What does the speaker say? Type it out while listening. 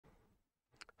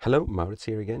Hello, Maurits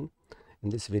here again. In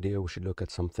this video we should look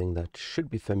at something that should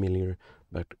be familiar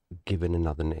but given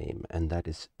another name, and that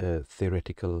is a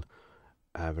theoretical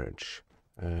average.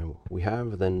 We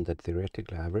have then that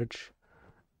theoretical average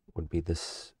would be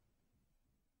this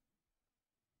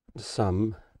the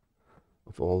sum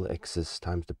of all the x's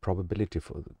times the probability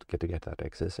to get that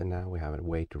x's, and now we have a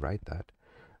way to write that.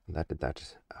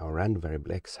 That our random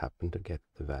variable x happen to get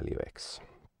the value x.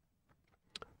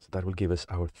 So that will give us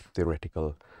our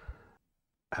theoretical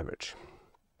average.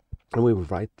 And we will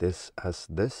write this as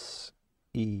this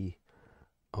e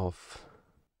of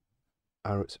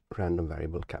our random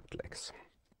variable capital X.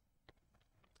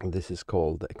 And this is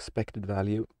called the expected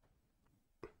value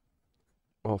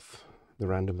of the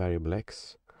random variable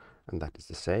x, and that is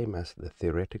the same as the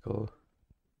theoretical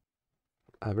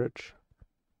average.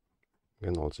 You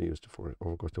can also use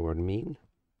the word mean.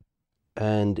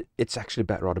 And it's actually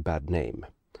a rather bad name,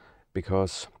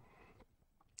 because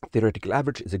theoretical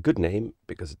average is a good name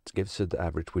because it gives us the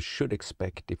average we should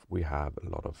expect if we have a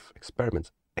lot of experiments.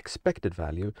 Expected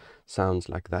value sounds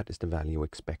like that is the value we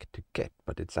expect to get,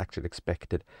 but it's actually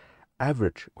expected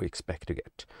average we expect to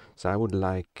get. So I would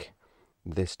like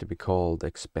this to be called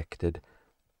expected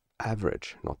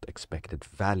average, not expected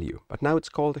value. But now it's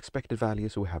called expected value,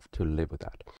 so we have to live with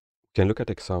that. We can look at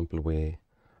the example we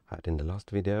had in the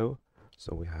last video.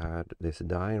 So we had this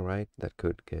die, right, that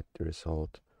could get the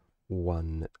result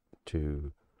 1,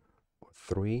 2, or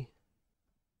 3,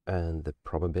 and the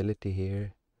probability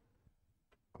here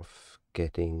of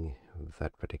getting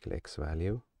that particular x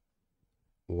value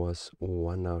was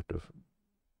 1 out of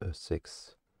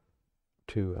 6,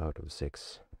 2 out of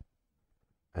 6,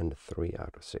 and 3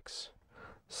 out of 6.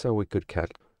 So we could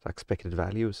calculate expected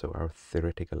value, so our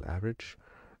theoretical average,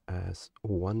 as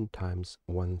 1 times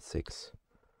 1 6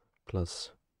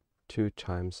 plus 2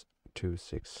 times 2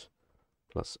 6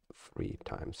 plus 3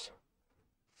 times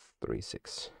 3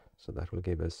 6. So that will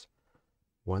give us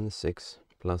 1 6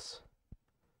 plus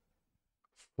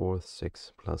 4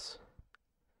 6 plus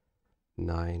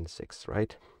 9 6,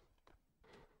 right?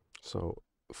 So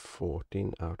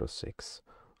 14 out of 6,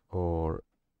 or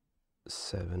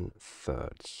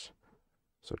 7/3.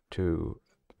 So 2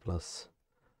 plus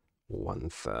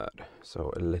 1/3.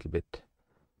 So a little bit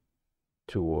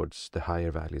towards the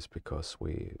higher values because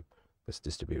this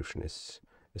distribution is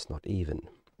not even.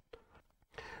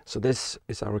 So this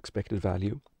is our expected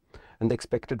value, and the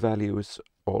expected value is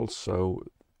also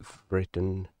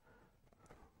written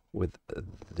with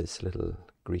this little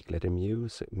Greek letter mu.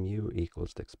 So mu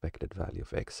equals the expected value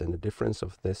of x, and the difference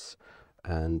of this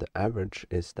and the average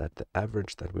is that the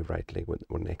average that we write with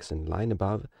an x in line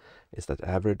above is that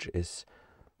average is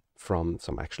from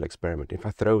some actual experiment. If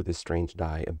I throw this strange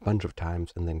die a bunch of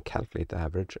times and then calculate the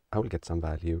average, I will get some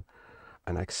value,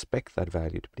 and I expect that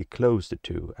value to be close to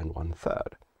 2 and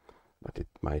 1/3. But it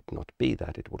might not be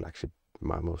that. It will actually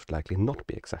most likely not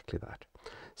be exactly that.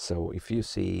 So if you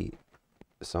see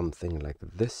something like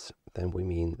this, then we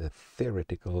mean the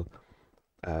theoretical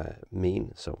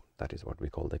mean. So that is what we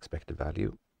call the expected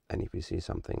value. And if you see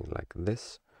something like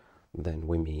this, then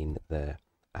we mean the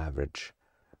average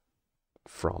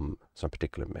from some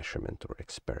particular measurement or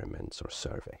experiments or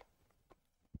survey.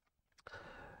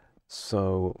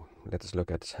 So let us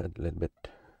look at a little bit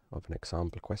of an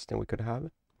example question we could have.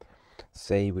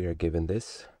 Say we are given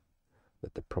this,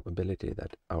 that the probability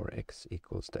that our x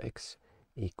equals to x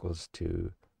equals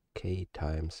to k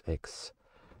times x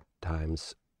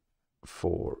times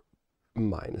 4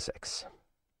 minus x,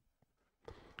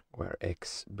 where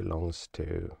x belongs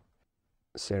to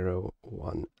 0,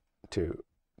 1, 2,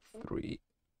 3,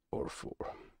 or 4.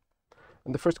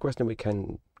 And the first question we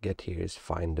can get here is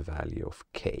find the value of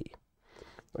k.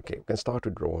 Okay, we can start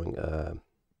with drawing a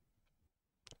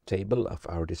table of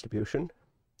our distribution.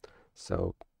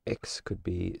 So x could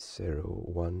be 0,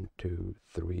 1, 2,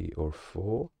 3, or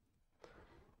 4.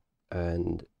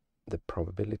 And the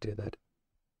probability that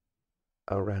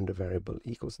our random variable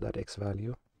equals that x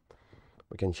value,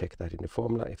 we can check that in the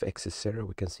formula. If x is 0,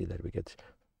 we can see that we get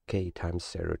k times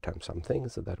 0 times something,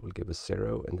 so that will give us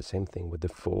 0. And the same thing with the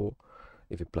 4.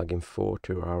 If we plug in 4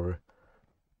 to our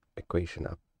equation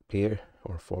up here,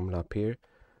 or formula up here,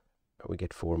 we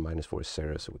get 4 minus 4 is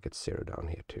 0, so we get 0 down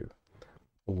here too.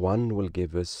 1 will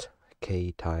give us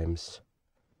k times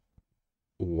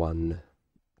 1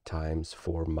 times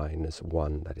 4 minus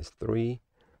 1, that is 3.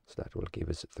 So that will give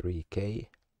us 3k.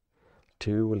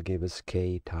 2 will give us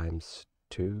k times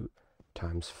 2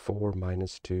 times 4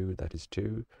 minus 2, that is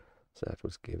 2. So that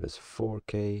will give us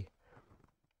 4k.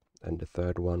 And the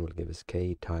third one will give us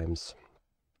k times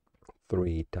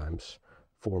 3 times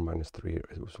 4 minus 3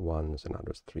 was 1, so now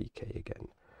it's 3k again.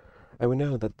 And we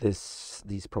know that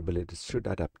these probabilities should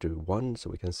add up to 1, so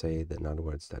we can say that in other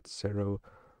words that 0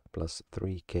 plus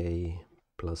 3k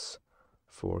plus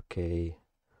 4k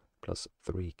plus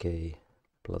 3k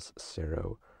plus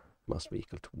 0 must be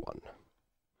equal to 1.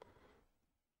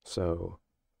 So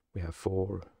we have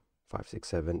 4, 5, 6,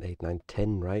 7, 8, 9,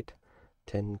 10, right?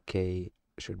 10k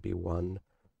should be 1,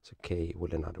 so k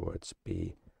will in other words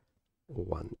be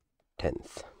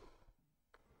 1/10.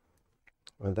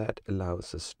 And that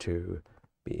allows us to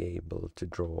be able to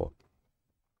draw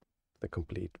the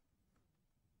complete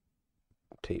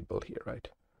table here, right?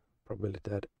 Probability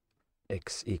that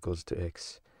x equals to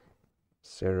x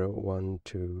 0, 1,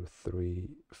 2,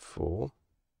 3, 4.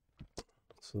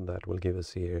 So that will give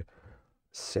us here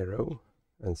 0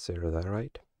 and 0 there,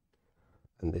 right?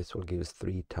 And this will give us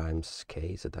 3 times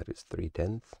k, so that is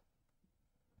 3/10.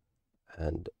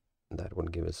 And that will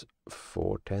give us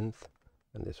 4/10,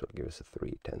 and this will give us a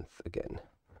 3/10 again.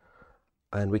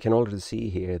 And we can already see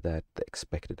here that the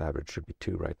expected average should be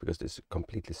 2, right? Because this is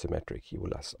completely symmetric. You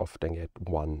will as often get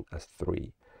 1 as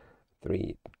 3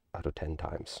 out of 10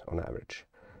 times on average.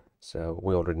 So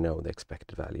we already know the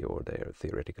expected value, or their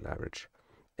theoretical average,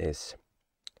 is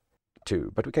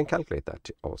 2. But we can calculate that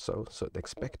also. So the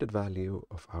expected value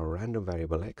of our random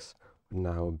variable x would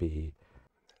now be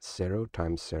 0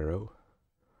 times 0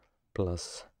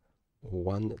 plus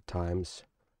 1 times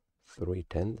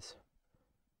 3/10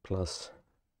 plus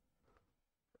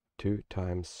 2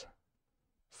 times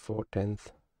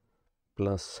 4/10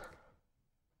 plus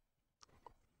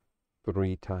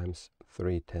 3 times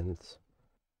 3/10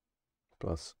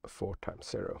 plus 4 times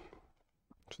 0.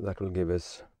 So that will give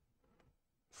us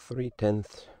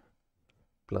 3/10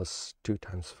 plus 2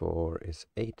 times 4 is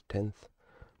 8/10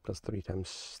 plus 3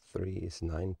 times 3 is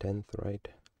 9/10, right?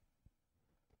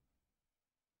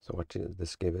 So what does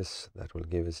this give us? That will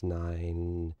give us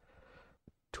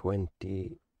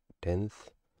 9/20,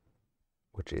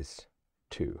 which is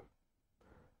 2.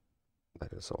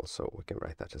 That is also, we can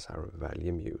write that as our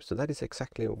value mu. So that is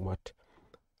exactly what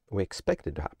we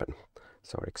expected to happen.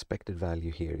 So our expected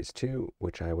value here is 2,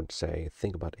 which I would say,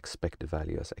 think about expected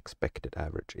value as expected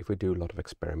average. If we do a lot of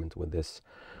experiments with this,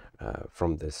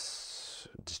 from this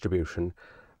distribution,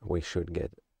 we should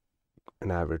get an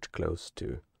average close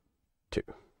to 2.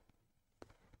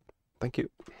 Thank you.